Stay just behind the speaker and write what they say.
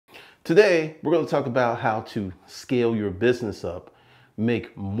Today, we're going to talk about how to scale your business up,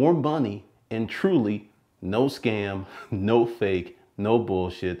 make more money, and truly, no scam, no fake, no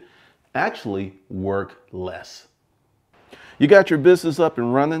bullshit, actually work less. You got your business up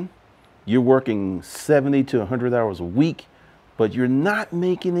and running, you're working 70 to 100 hours a week, but you're not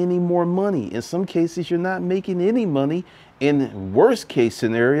making any more money. In some cases, you're not making any money. In worst case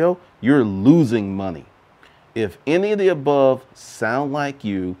scenario, you're losing money. If any of the above sound like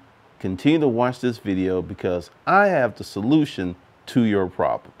you, continue to watch this video because I have the solution to your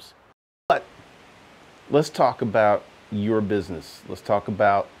problems. But let's talk about your business. Let's talk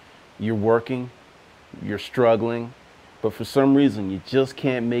about you're working, you're struggling, but for some reason you just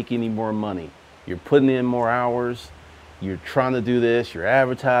can't make any more money. You're putting in more hours, you're trying to do this, you're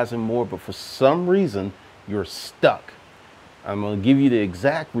advertising more, but for some reason you're stuck. I'm going to give you the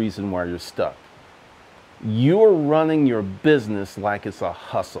exact reason why you're stuck. You're running your business like it's a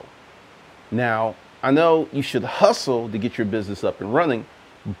hustle. Now, I know you should hustle to get your business up and running,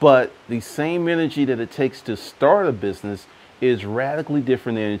 but the same energy that it takes to start a business is radically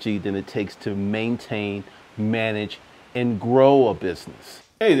different energy than it takes to maintain, manage, and grow a business.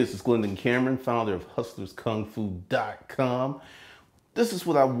 Hey, this is Glendon Cameron, founder of HustlersKungFu.com. This is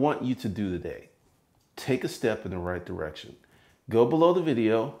what I want you to do today. Take a step in the right direction. Go below the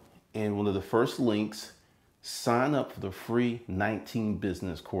video and one of the first links, sign up for the free 19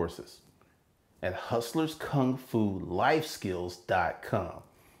 business courses at HustlersKungFuLifeSkills.com.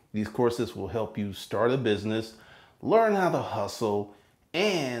 These courses will help you start a business, learn how to hustle,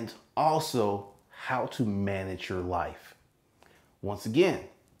 and also how to manage your life. Once again,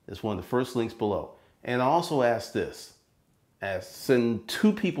 it's one of the first links below. And I also ask this, send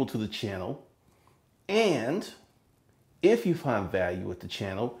 2 people to the channel, and if you find value with the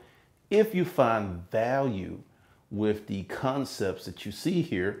channel, if you find value with the concepts that you see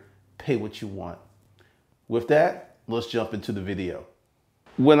here, pay what you want. With that, let's jump into the video.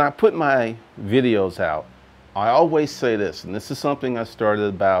 When I put my videos out, I always say this, and this is something I started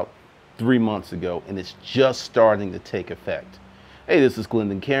about 3 months ago, and it's just starting to take effect. Hey, this is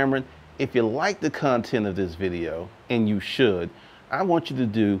Glendon Cameron. If you like the content of this video, and you should, I want you to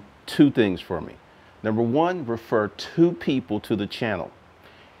do 2 things for me. Number 1, refer 2 people to the channel.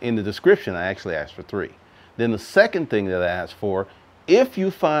 In the description, I actually asked for 3. Then the second thing that I asked for, if you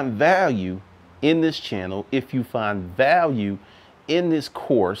find value in this channel, if you find value in this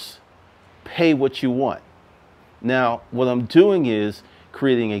course, pay what you want. Now, what I'm doing is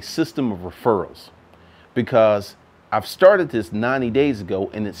creating a system of referrals because I've started this 90 days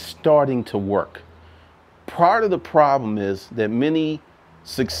ago and it's starting to work. Part of the problem is that many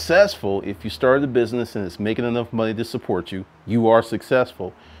successful, if you started a business and it's making enough money to support you, you are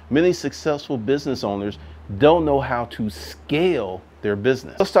successful. Many successful business owners don't know how to scale their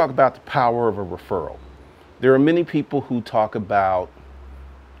business. Let's talk about the power of a referral. There are many people who talk about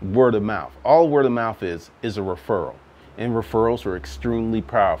word of mouth. All word of mouth is a referral, and referrals are extremely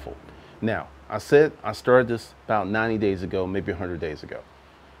powerful. Now, I said I started this about 90 days ago, maybe 100 days ago.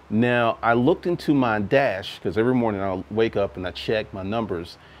 Now, I looked into my dash, because every morning I'll wake up and I check my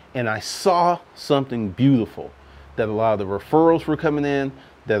numbers, and I saw something beautiful, that a lot of the referrals were coming in,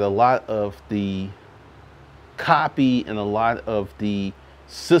 that a lot of the copy and a lot of the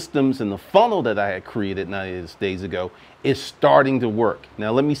systems and the funnel that I had created 90 days ago is starting to work.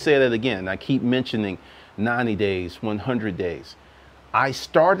 Now, let me say that again. I keep mentioning 90 days, 100 days. I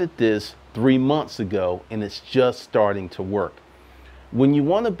started this 3 months ago, and it's just starting to work. When you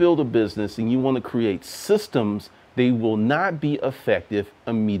want to build a business and you want to create systems, they will not be effective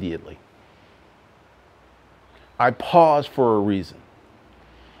immediately. I pause for a reason.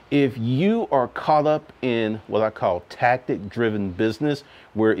 If you are caught up in what I call tactic-driven business,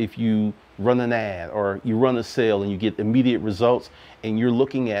 where if you run an ad or you run a sale and you get immediate results and you're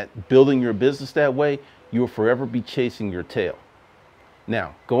looking at building your business that way, you'll forever be chasing your tail.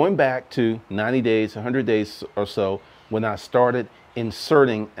 Now, going back to 90 days, 100 days or so, when I started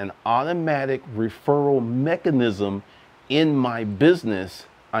inserting an automatic referral mechanism in my business,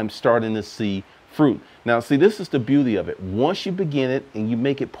 I'm starting to see fruit. Now, see, this is the beauty of it. Once you begin it and you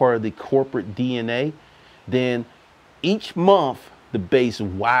make it part of the corporate DNA, then each month the base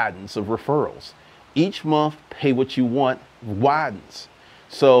widens of referrals. Each month, pay what you want widens.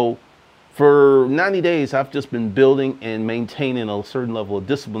 So for 90 days, I've just been building and maintaining a certain level of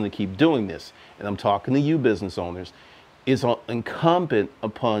discipline to keep doing this. And I'm talking to you business owners. It's incumbent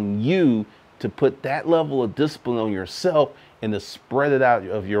upon you to put that level of discipline on yourself and to spread it out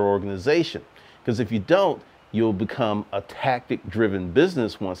of your organization. Because if you don't, you'll become a tactic-driven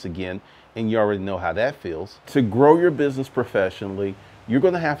business once again, and you already know how that feels. To grow your business professionally, you're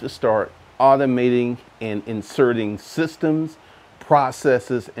going to have to start automating and inserting systems,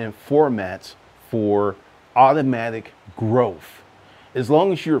 processes, and formats for automatic growth. As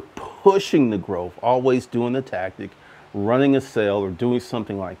long as you're pushing the growth, always doing the tactic, running a sale or doing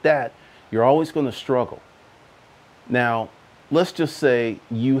something like that, you're always going to struggle. Now, let's just say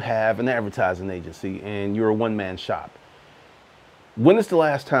you have an advertising agency and you're a one-man shop. When is the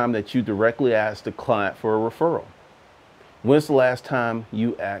last time that you directly asked a client for a referral? When's the last time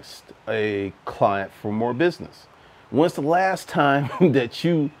you asked a client for more business? When's the last time that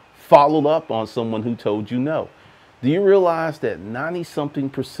you followed up on someone who told you no? Do you realize that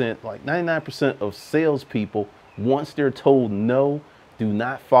 90-something%, like 99% of salespeople, once they're told no, do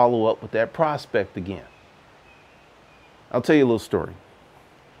not follow up with that prospect again? I'll tell you a little story.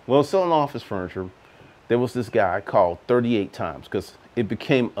 Well, selling office furniture, there was this guy I called 38 times because it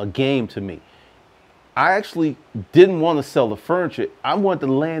became a game to me. I actually didn't want to sell the furniture. I wanted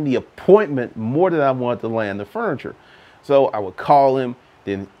to land the appointment more than I wanted to land the furniture. So I would call him.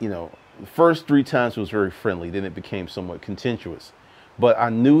 Then, the first 3 times was very friendly. Then it became somewhat contentious. But I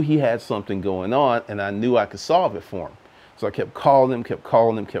knew he had something going on, and I knew I could solve it for him. So I kept calling him, kept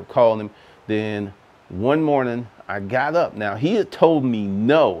calling him, kept calling him. Then one morning, I got up. Now, he had told me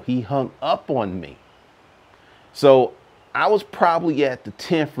no. He hung up on me. So I was probably at the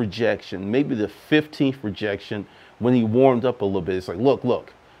 10th rejection, maybe the 15th rejection when he warmed up a little bit. It's like,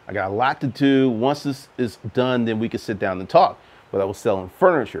 look, I got a lot to do. Once this is done, then we can sit down and talk. But I was selling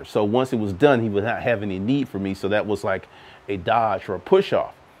furniture. So once it was done, he would not have any need for me. So that was like a dodge or a push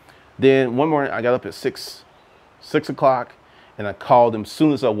off. Then one morning I got up at 6 o'clock and I called him as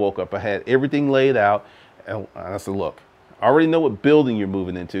soon as I woke up. I had everything laid out. And I said, look, I already know what building you're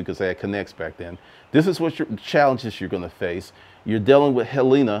moving into because I had Connects back then. This is what your challenges you're going to face. You're dealing with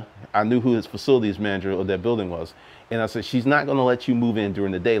Helena. I knew who his facilities manager of that building was. And I said, she's not going to let you move in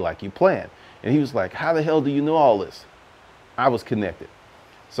during the day like you planned. And he was like, how the hell do you know all this? I was connected.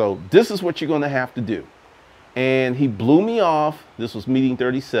 So this is what you're going to have to do. And he blew me off. This was meeting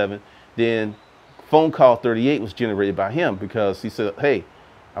 37. Then phone call 38 was generated by him because he said, hey,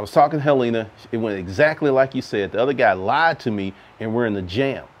 I was talking to Helena. It went exactly like you said. The other guy lied to me and we're in the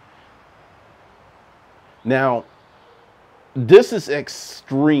jam. Now, this is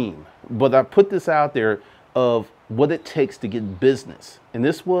extreme, but I put this out there of what it takes to get business. And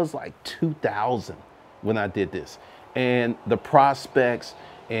this was like 2000 when I did this. And the prospects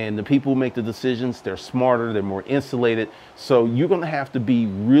and the people who make the decisions, they're smarter, they're more insulated. So you're going to have to be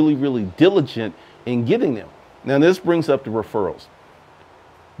really, really diligent in getting them. Now, this brings up the referrals.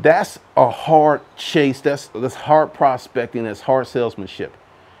 That's a hard chase. That's hard prospecting. That's hard salesmanship.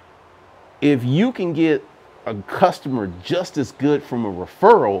 If you can get a customer just as good from a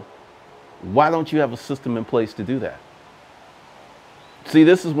referral, why don't you have a system in place to do that? See,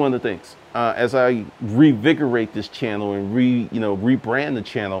 this is one of the things. As I revigorate this channel and rebrand the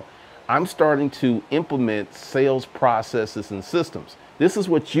channel, I'm starting to implement sales processes and systems. This is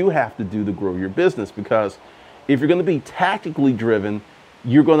what you have to do to grow your business, because if you're going to be tactically driven,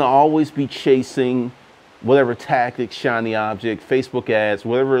 you're going to always be chasing whatever tactic, shiny object, Facebook ads,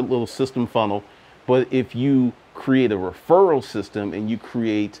 whatever little system funnel. But if you create a referral system and you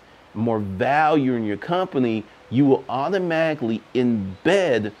create more value in your company, you will automatically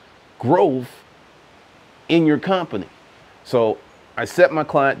embed growth in your company. So I set my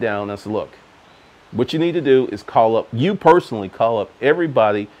client down and I said, look, what you need to do is you personally call up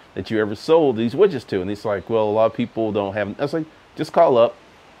everybody that you ever sold these widgets to. And he's like, well, a lot of people don't have them. I was like, just call up,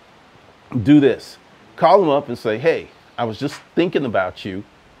 do this. Call them up and say, hey, I was just thinking about you.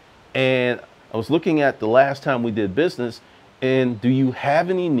 And I was looking at the last time we did business, and do you have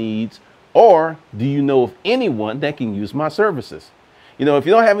any needs, or do you know of anyone that can use my services? If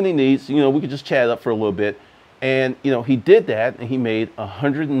you don't have any needs, we could just chat up for a little bit. And, he did that, and he made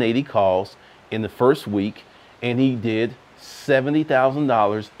 180 calls in the first week, and he did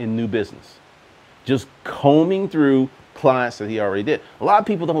 $70,000 in new business. Just combing through clients that he already did. A lot of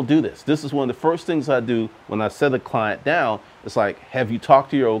people don't do this. This is one of the first things I do when I set a client down. It's like, have you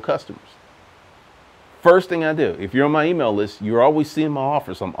talked to your old customers? First thing I do, if you're on my email list, you're always seeing my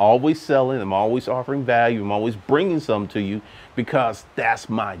offers. I'm always selling. I'm always offering value. I'm always bringing some to you because that's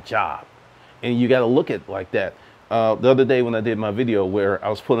my job. And you got to look at it like that. The other day when I did my video where I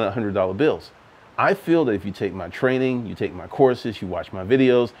was pulling out $100 bills, I feel that if you take my training, you take my courses, you watch my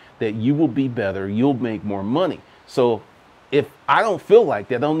videos, that you will be better. You'll make more money. So if I don't feel like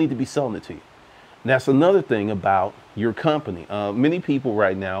that, I don't need to be selling it to you. And that's another thing about your company. Many people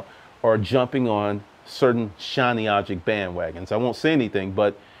right now are jumping on certain shiny object bandwagons. I won't say anything,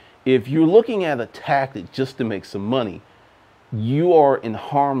 but if you're looking at a tactic just to make some money, you are in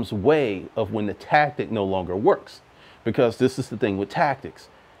harm's way of when the tactic no longer works. Because this is the thing with tactics.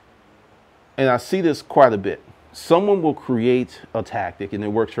 And I see this quite a bit. Someone will create a tactic and it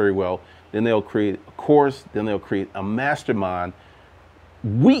works very well. Then they'll create a course. Then they'll create a mastermind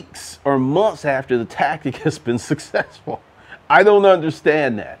weeks or months after the tactic has been successful. I don't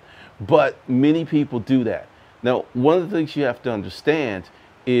understand that, but many people do that. Now, one of the things you have to understand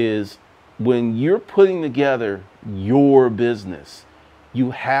is when you're putting together your business,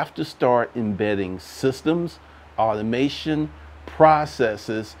 you have to start embedding systems, automation,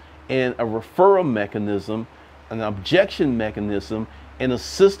 processes, and a referral mechanism, an objection mechanism, and a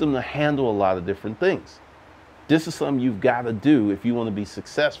system to handle a lot of different things. This is something you've got to do if you want to be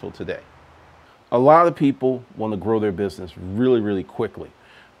successful today. A lot of people want to grow their business really, really quickly,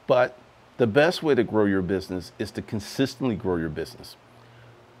 but the best way to grow your business is to consistently grow your business.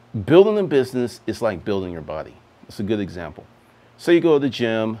 Building a business is like building your body. It's a good example. Say you go to the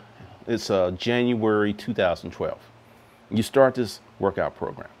gym, it's January 2012. You start this workout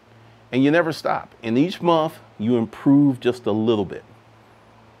program and you never stop. And each month you improve just a little bit.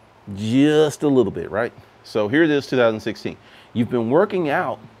 Just a little bit, right? So here it is, 2016. You've been working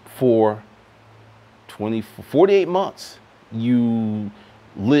out for 48 months. You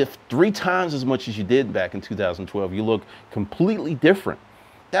lift 3 times as much as you did back in 2012. You look completely different.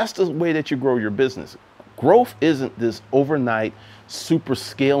 That's the way that you grow your business. Growth isn't this overnight super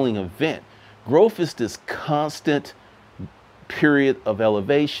scaling event. Growth is this constant period of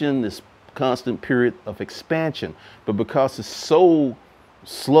elevation, this constant period of expansion. But because it's so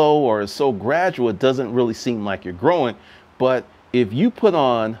slow or it's so gradual, it doesn't really seem like you're growing. But if you put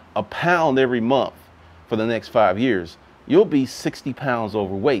on a pound every month for the next 5 years, you'll be 60 pounds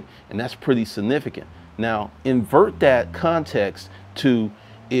overweight, and that's pretty significant. Now, invert that context to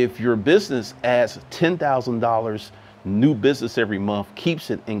if your business adds $10,000 new business every month, keeps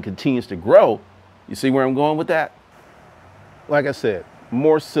it and continues to grow. You see where I'm going with that? Like I said,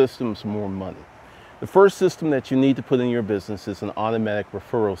 more systems, more money. The first system that you need to put in your business is an automatic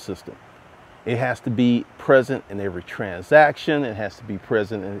referral system. It has to be present in every transaction. It has to be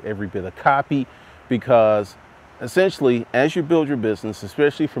present in every bit of copy, because essentially, as you build your business,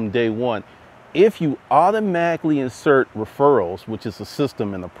 especially from day one, if you automatically insert referrals, which is a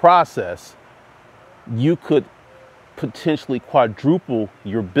system in the process, you could potentially quadruple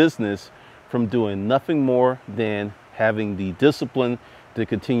your business from doing nothing more than having the discipline to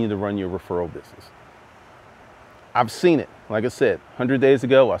continue to run your referral business. I've seen it. Like I said, 100 days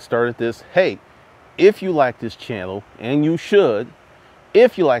ago, I started this. Hey, if you like this channel, and you should,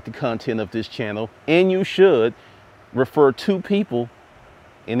 if you like the content of this channel, and you should, refer 2 people,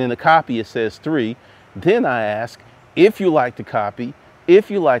 and in the copy it says 3. Then I ask, if you like the copy, if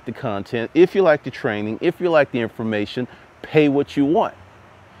you like the content, if you like the training, if you like the information, pay what you want.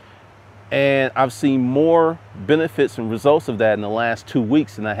 And I've seen more benefits and results of that in the last 2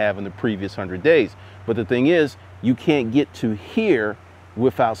 weeks than I have in the previous 100 days. But the thing is, you can't get to here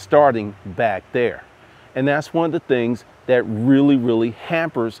without starting back there. And that's one of the things that really, really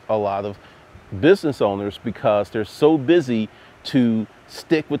hampers a lot of business owners, because they're so busy to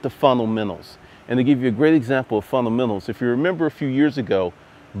stick with the fundamentals. And to give you a great example of fundamentals, if you remember a few years ago,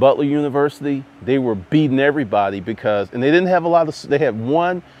 Butler University, they were beating everybody because, and they didn't have a lot of, they had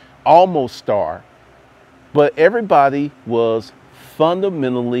one almost star, but everybody was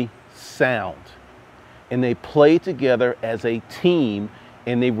fundamentally sound. And they played together as a team,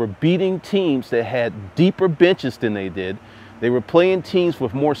 and they were beating teams that had deeper benches than they did. They were playing teams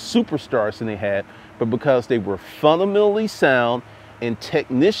with more superstars than they had, but because they were fundamentally sound and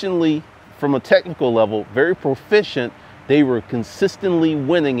technicianly, from a technical level, very proficient, they were consistently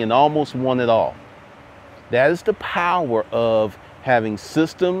winning and almost won it all. That is the power of having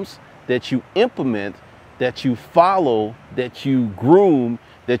systems that you implement, that you follow, that you groom,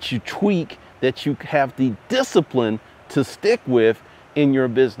 that you tweak, that you have the discipline to stick with in your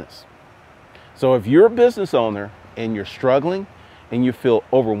business. So if you're a business owner and you're struggling and you feel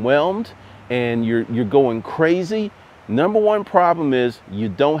overwhelmed and you're going crazy, number one problem is you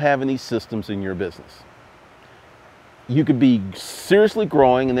don't have any systems in your business. You could be seriously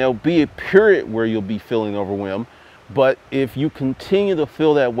growing and there'll be a period where you'll be feeling overwhelmed. But if you continue to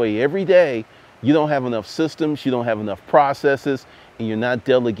feel that way every day, you don't have enough systems, you don't have enough processes, and you're not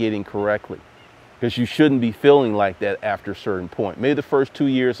delegating correctly. Because you shouldn't be feeling like that after a certain point. Maybe the first 2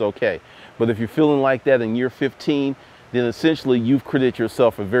 years, okay. But if you're feeling like that in year 15, then essentially you've created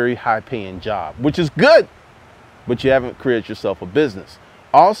yourself a very high-paying job, which is good, but you haven't created yourself a business.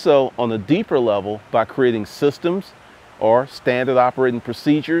 Also, on a deeper level, by creating systems or standard operating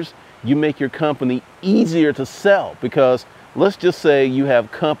procedures, you make your company easier to sell, because let's just say you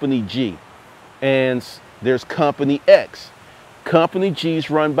have company G and there's company X. Company G is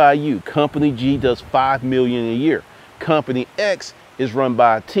run by you. Company G does $5 million a year. Company X is run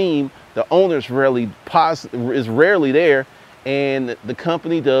by a team. The owner is rarely there, and the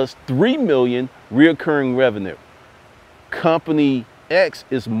company does $3 million recurring revenue. Company X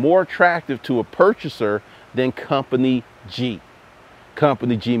is more attractive to a purchaser than Company G.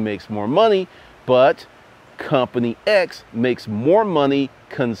 Company G makes more money, but Company X makes more money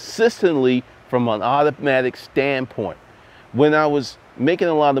consistently from an automatic standpoint. When I was making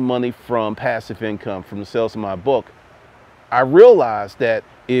a lot of money from passive income from the sales of my book, I realized that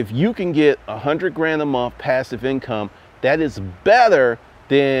if you can get 100 grand a month passive income, that is better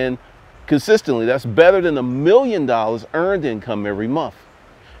than consistently. That's better than $1 million earned income every month.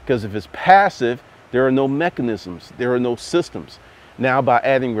 Because if it's passive, there are no mechanisms, there are no systems. Now, by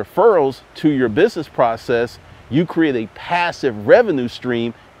adding referrals to your business process, you create a passive revenue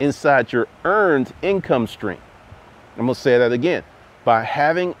stream inside your earned income stream. I'm going to say that again. By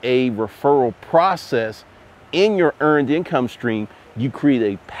having a referral process in your earned income stream, you create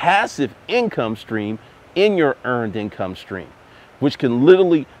a passive income stream in your earned income stream, which can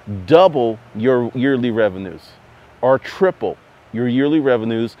literally double your yearly revenues or triple your yearly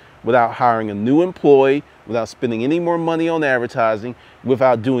revenues without hiring a new employee, without spending any more money on advertising,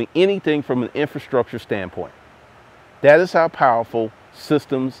 without doing anything from an infrastructure standpoint. That is how powerful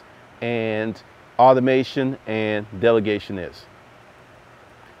systems and automation and delegation is.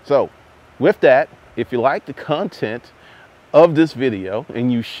 So with that, if you like the content of this video,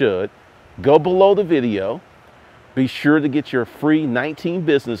 and you should, go below the video. Be sure to get your free 19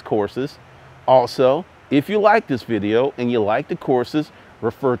 business courses. Also, if you like this video and you like the courses,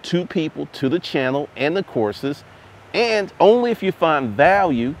 refer 2 people to the channel and the courses. And only if you find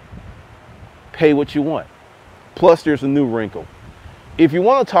value, pay what you want. Plus, there's a new wrinkle. If you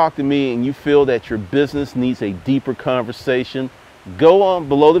want to talk to me and you feel that your business needs a deeper conversation, go on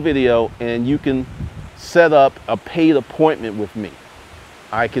below the video and you can set up a paid appointment with me.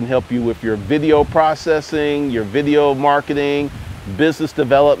 I can help you with your video processing, your video marketing, business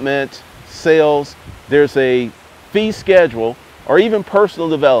development, sales. There's a fee schedule, or even personal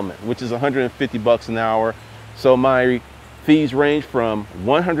development, which is $150 an hour. So my fees range from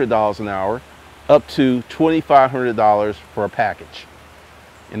 $100 an hour up to $2,500 for a package.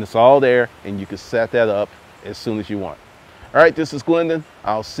 And it's all there, and you can set that up as soon as you want. All right, this is Glendon.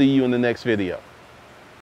 I'll see you in the next video.